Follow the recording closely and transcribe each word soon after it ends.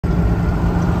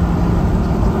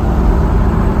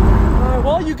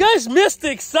guys missed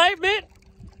the excitement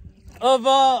of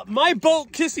my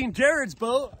boat kissing Jared's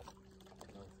boat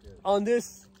on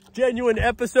this genuine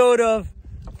episode of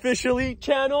Fish Elite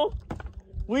channel.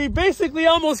 We basically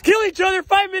almost kill each other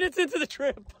 5 minutes into the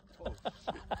trip.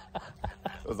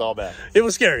 It was all bad. It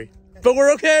was scary, but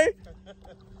we're okay.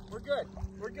 We're good.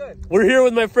 We're good. We're here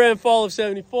with my friend Fall of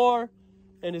 74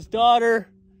 and his daughter,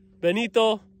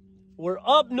 Benito. We're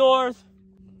up north,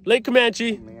 Lake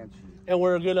Camanche, and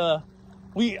we're gonna,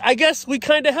 I guess we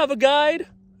kind of have a guide,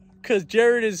 because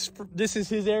Jared this is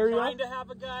his area. Kind of have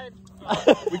a guide?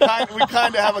 we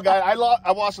kind of have a guide.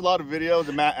 I watched a lot of videos,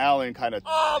 and Matt Allen kind of.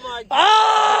 Oh my God!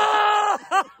 Ah!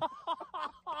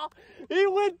 He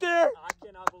went there. I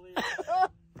cannot believe it.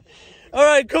 All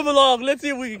right, come along. Let's see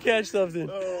if we can catch something.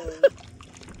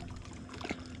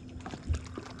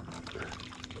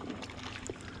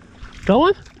 Got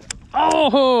one?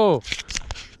 Oh,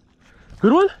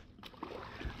 good one.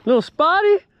 Little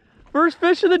spotty. First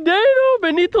fish of the day, though.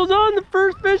 Benito's on the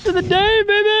first fish of the day,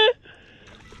 baby.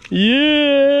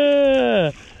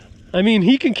 Yeah. I mean,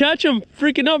 he can catch them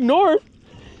freaking up north.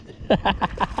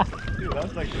 Dude,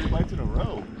 that's like 3 bites in a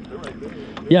row. They're right there.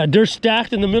 Yeah, they're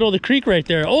stacked in the middle of the creek right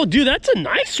there. Oh, dude, that's a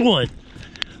nice one.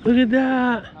 Look at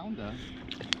that. Found that.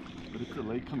 But it's the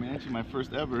Lake Camanche, my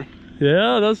first ever.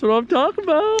 Yeah, that's what I'm talking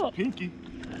about. Pinky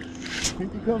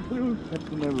come through. Catch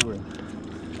them everywhere.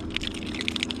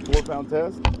 4 pound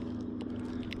test.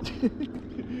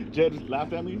 Jed just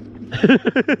laughed at me.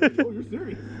 Oh, you're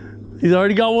serious? He's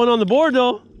already got one on the board,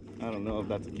 though. I don't know if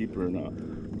that's a keeper or not.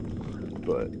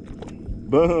 But,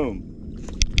 boom.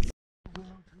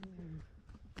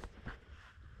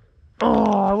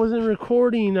 Oh, I wasn't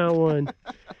recording that one.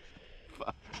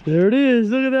 There it is.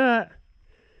 Look at that.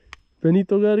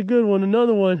 Benito got a good one.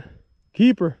 Another one.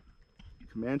 Keeper.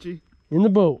 Comanche? In the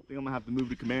boat. I think I'm going to have to move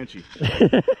to Comanche.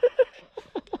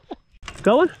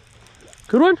 Got one?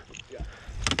 Good one? Yeah.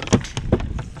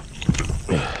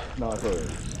 No, it's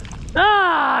alright.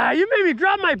 Ah, you made me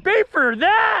drop my bait for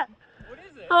that. What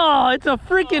is it? Oh, it's a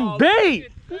freaking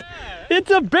bait. It's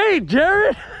a bait,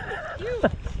 Jared.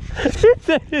 He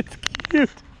said it's cute.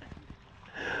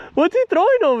 What's he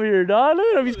throwing over here, dog? Look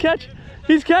at him.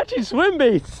 He's catching swim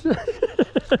baits. I don't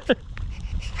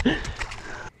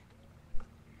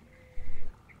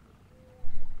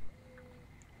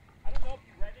know if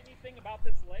you read anything about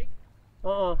this lake,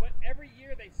 but every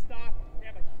year they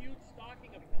have a huge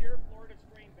stocking of pure Florida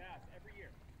strain bass every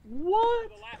year. What?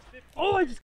 For the last 15 Oh, I years.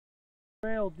 just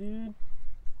rail, dude.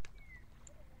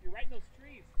 You're right in those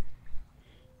trees.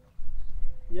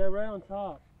 Yeah, right on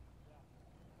top.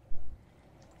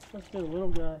 Must be a little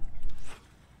guy.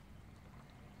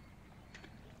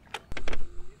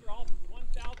 These are all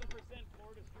 1,000%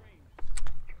 Florida strain.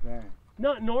 Dang.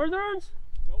 Not northerns?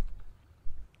 Nope.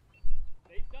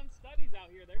 They've done studies out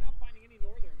here. They're not finding any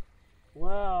northern.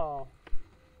 Wow.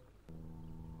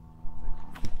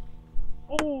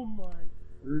 Oh my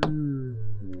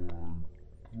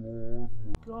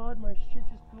God, my shit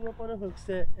just blew up on a hook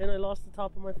set and I lost the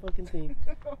top of my fucking thing.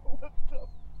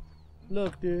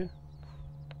 Look, dude.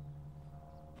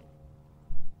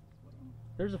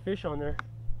 There's a fish on there.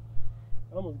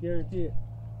 I almost guarantee it.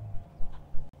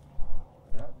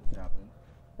 That just happened.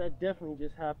 That definitely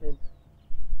just happened.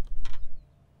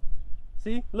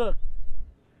 See? Look.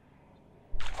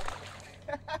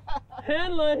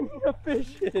 Hand lining a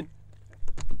fish in.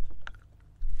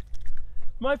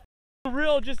 My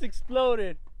reel just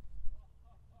exploded.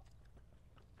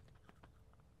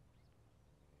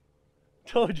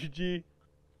 Told you, G.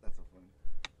 That's so funny.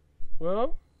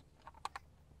 Well,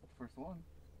 First one.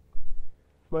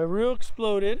 my reel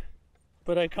exploded,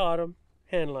 but I caught him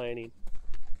hand lining.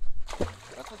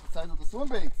 That's like the size of the swim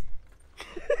baits.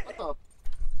 What the?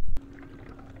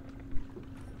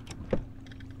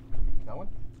 That one?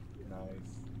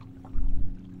 Nice.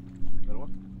 That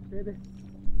one? Baby.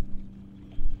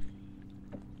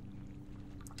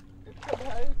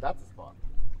 That's a spot.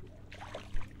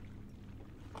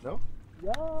 No?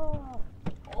 Yeah. Oh,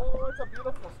 it's a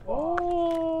beautiful spot.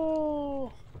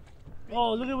 Oh.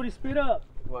 Oh, look at what he spit up.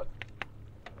 What?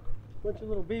 Bunch of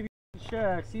little baby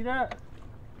shacks. See that?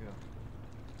 Yeah.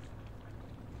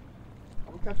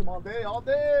 I'm gonna catch them all day, all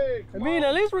day. I mean,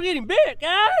 at least we're getting big,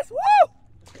 guys. Woo!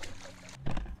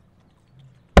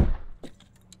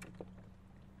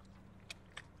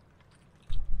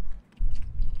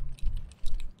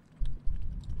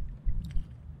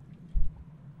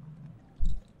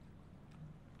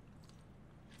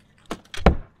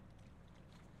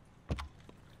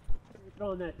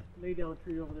 Throw on that lay down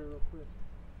tree over there real quick.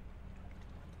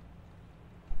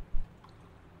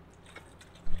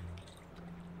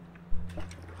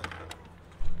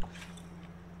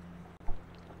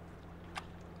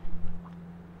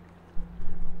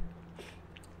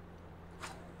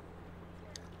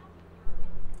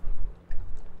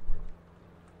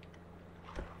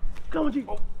 Come on, G.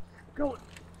 Oh. Go.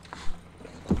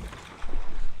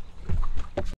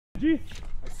 G.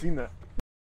 I seen that.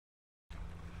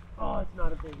 Oh, it's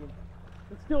not a big one.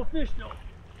 It's still a fish though.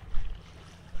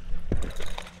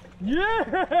 Yeah!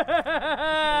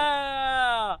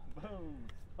 Boom.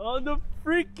 On the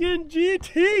freaking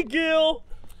GT gill.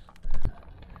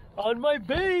 On my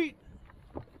bait.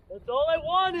 That's all I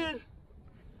wanted.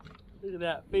 Look at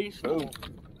that face full.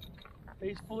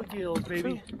 Face full of gills,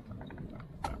 baby.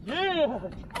 Yeah!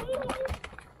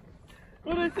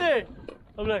 What did I say?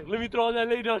 I'm like, let me throw on that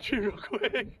lay down tree real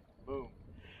quick. Boom.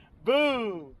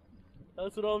 Boom!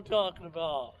 That's what I'm talking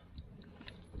about.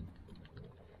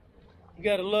 You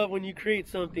gotta love when you create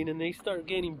something and they start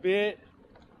getting bit.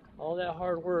 All that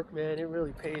hard work, man, it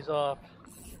really pays off.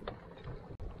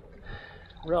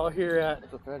 We're out here at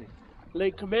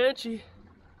Lake Camanche.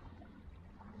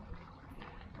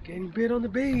 Getting bit on the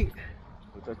bait.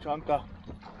 With a chunka.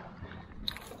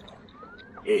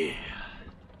 Yeah.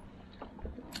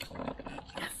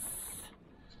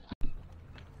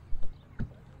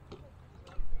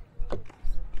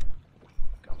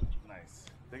 Nice.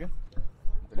 Dig it?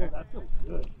 Oh, that feels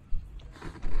good.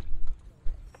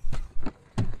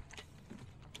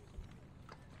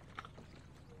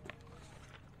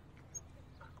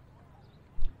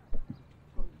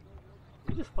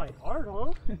 You just fight hard,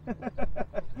 huh?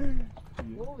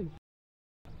 Holy.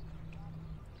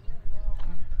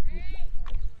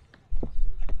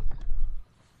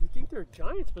 You think they're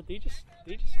giants, but they just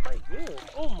fight good.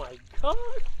 Oh my god!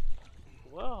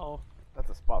 Wow. That's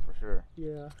a spot for sure.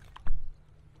 Yeah.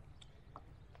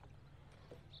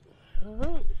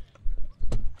 Alright.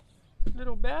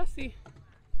 Little bassy.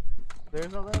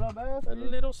 There's a little bass. A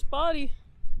little spotty.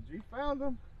 G found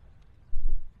him.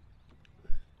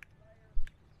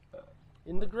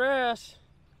 In the grass.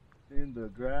 In the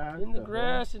grass. In the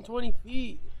grass in 20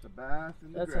 feet. The bass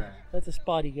in the grass. That's a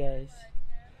spotty, guys.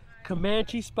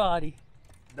 Comanche spotty.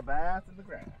 The bass in the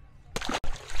grass.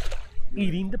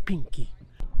 Eating the pinky.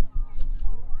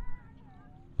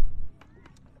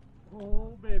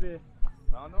 Oh, baby.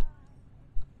 Found him?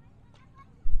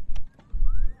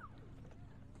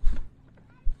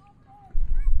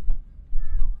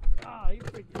 Ah, you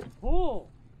freaking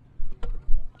pull.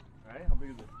 Alright, how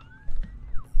big is it?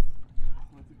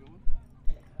 What's it going?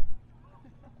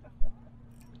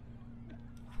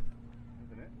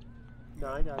 Isn't it? No,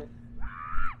 I got it.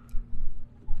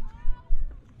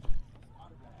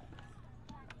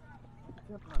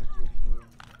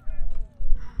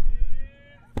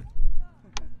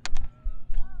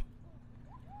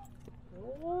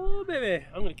 Oh, baby.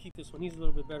 I'm going to keep this one. He's a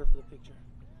little bit better for the picture.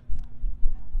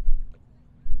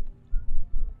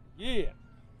 Yeah.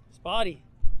 Spotty.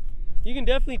 You can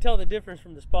definitely tell the difference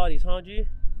from the spotties, huh, G?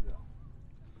 Yeah.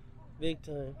 Big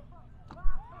time. I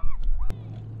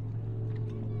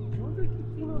wonder if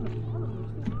you've seen on the bottom.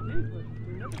 They're so big, but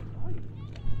they're never biting.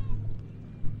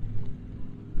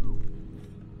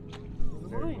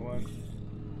 There's one.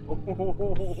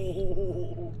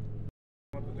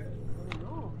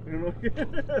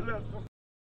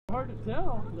 Hard to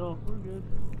tell. No, we're good.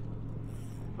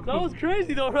 That was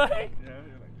crazy though, right? Yeah,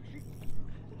 you're like,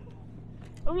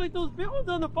 I'm like, those big ones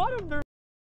on the bottom,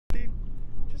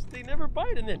 they never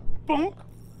bite, and then boom.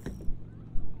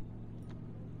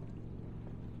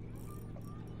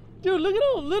 Dude, look at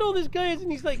how little this guy is,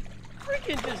 and he's like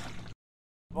freaking just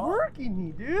working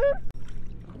me, dude.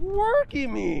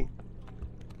 Working me.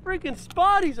 Freaking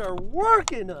spotties are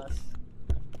working us.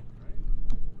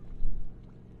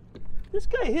 This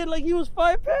guy hit like he was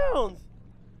 5 pounds.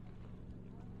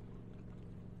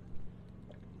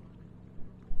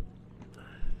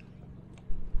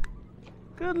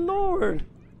 Good Lord.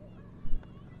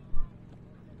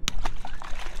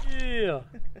 Yeah.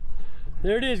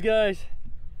 There it is, guys.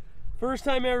 First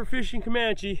time ever fishing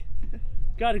Camanche.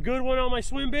 Got a good one on my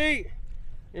swim bait,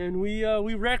 and we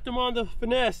wrecked them on the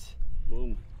finesse.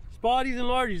 boom. Spotties and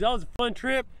largies. That was a fun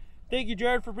trip. Thank you,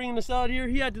 Jared, for bringing us out here.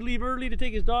 He had to leave early to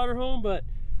take his daughter home, but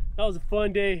that was a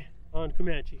fun day on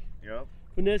Camanche. Yep.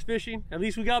 Finesse fishing. At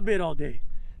least we got bit all day.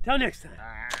 Till next time.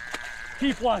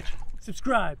 Keep watching.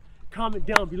 Subscribe. Comment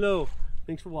down below.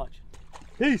 Thanks for watching.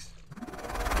 Peace.